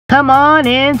Come on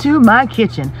into my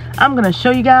kitchen. I'm gonna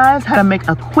show you guys how to make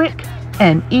a quick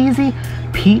and easy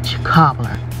peach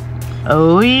cobbler.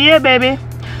 Oh yeah, baby.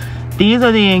 These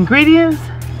are the ingredients,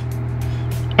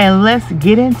 and let's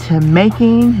get into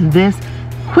making this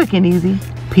quick and easy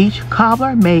peach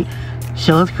cobbler made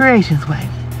Sheila's Creations way.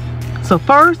 So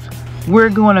first,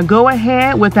 we're going to go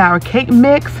ahead with our cake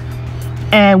mix,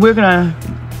 and we're going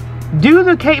to do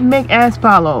the cake mix as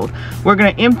follows. We're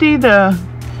going to empty the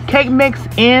cake mix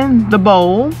in the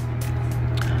bowl,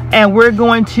 and we're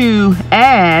going to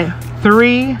add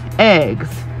 3 eggs.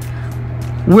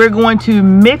 We're going to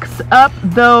mix up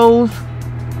those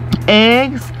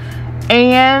eggs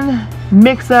and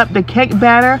mix up the cake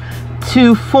batter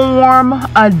to form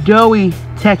a doughy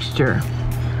texture.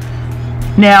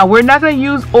 Now, we're not going to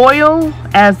use oil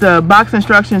as the box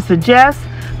instructions suggest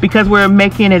because we're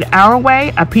making it our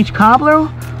way, a peach cobbler.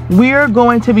 We're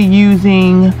going to be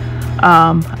using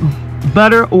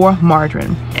butter or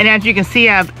margarine. And as you can see,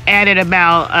 I've added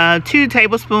about 2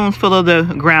 tablespoons full of the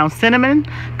ground cinnamon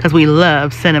because we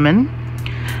love cinnamon.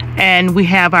 And we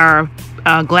have our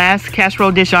glass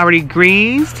casserole dish already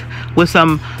greased with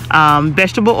some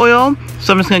vegetable oil.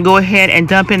 So I'm just going to go ahead and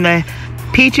dump in the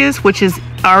peaches, which is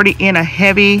already in a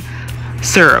heavy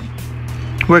syrup.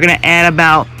 We're going to add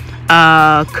about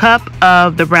a cup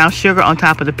of the brown sugar on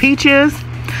top of the peaches.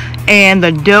 And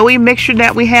the doughy mixture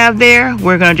that we have there,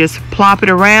 we're going to just plop it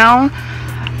around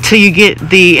till you get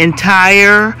the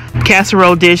entire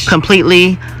casserole dish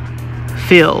completely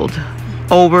filled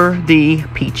over the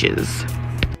peaches.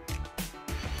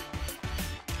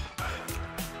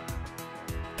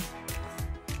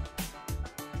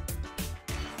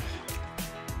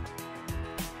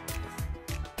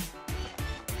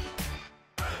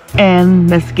 And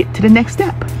let's get to the next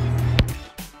step.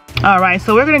 Alright,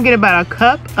 so we're going to get about a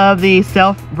cup of the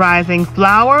self-rising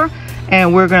flour,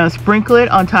 and we're going to sprinkle it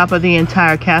on top of the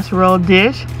entire casserole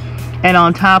dish. And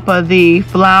on top of the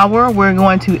flour, we're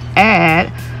going to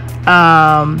add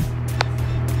a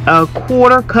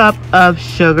 1/4 cup of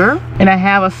sugar. And I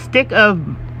have a stick of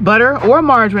butter or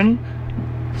margarine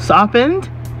softened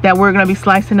that we're going to be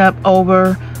slicing up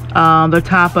over the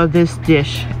top of this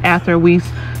dish after we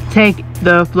take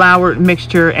the flour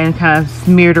mixture and kind of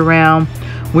smear it around.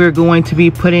 We're going to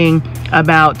be putting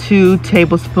about 2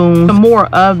 tablespoons more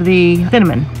of the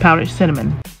cinnamon, powdered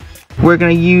cinnamon. We're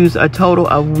going to use a total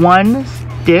of 1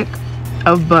 stick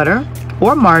of butter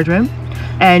or margarine,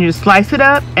 and you slice it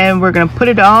up, and we're going to put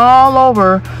it all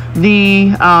over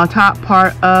the top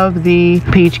part of the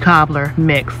peach cobbler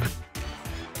mix.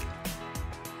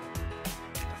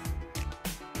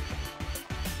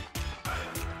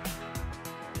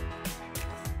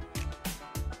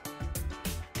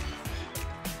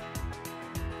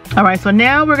 All right, so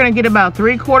now we're going to get about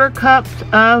 3/4 cups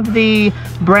of the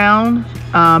brown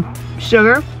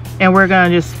sugar, and we're going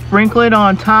to just sprinkle it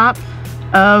on top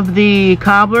of the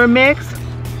cobbler mix.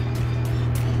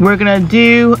 We're going to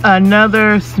do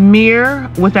another smear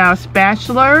with our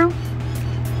spatula.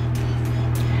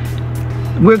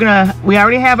 We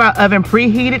already have our oven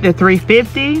preheated to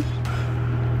 350.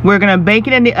 We're going to bake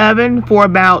it in the oven for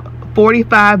about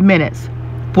 45 minutes.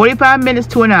 45 minutes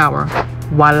to an hour.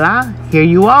 Voila, here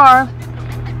you are.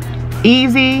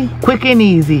 Easy, quick and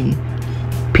easy.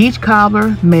 Peach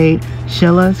cobbler made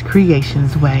Sheila's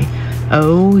Creations way.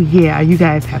 Oh yeah, you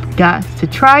guys have got to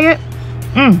try it.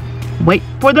 Wait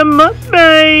for the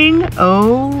mukbang.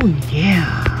 Oh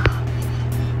yeah,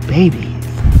 babies.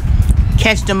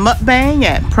 Catch the mukbang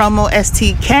at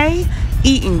PromoSTK,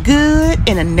 eating good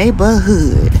in a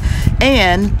neighborhood.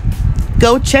 And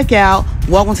go check out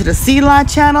Welcome to the Sheila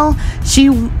channel. She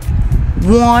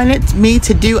wanted me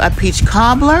to do a peach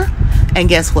cobbler, and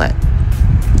guess what?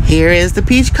 Here is the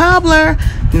peach cobbler.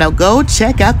 Now go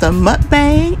check out the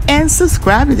mukbang and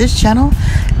subscribe to this channel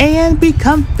and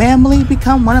become family,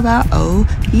 become one of our oh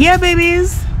yeah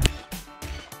babies.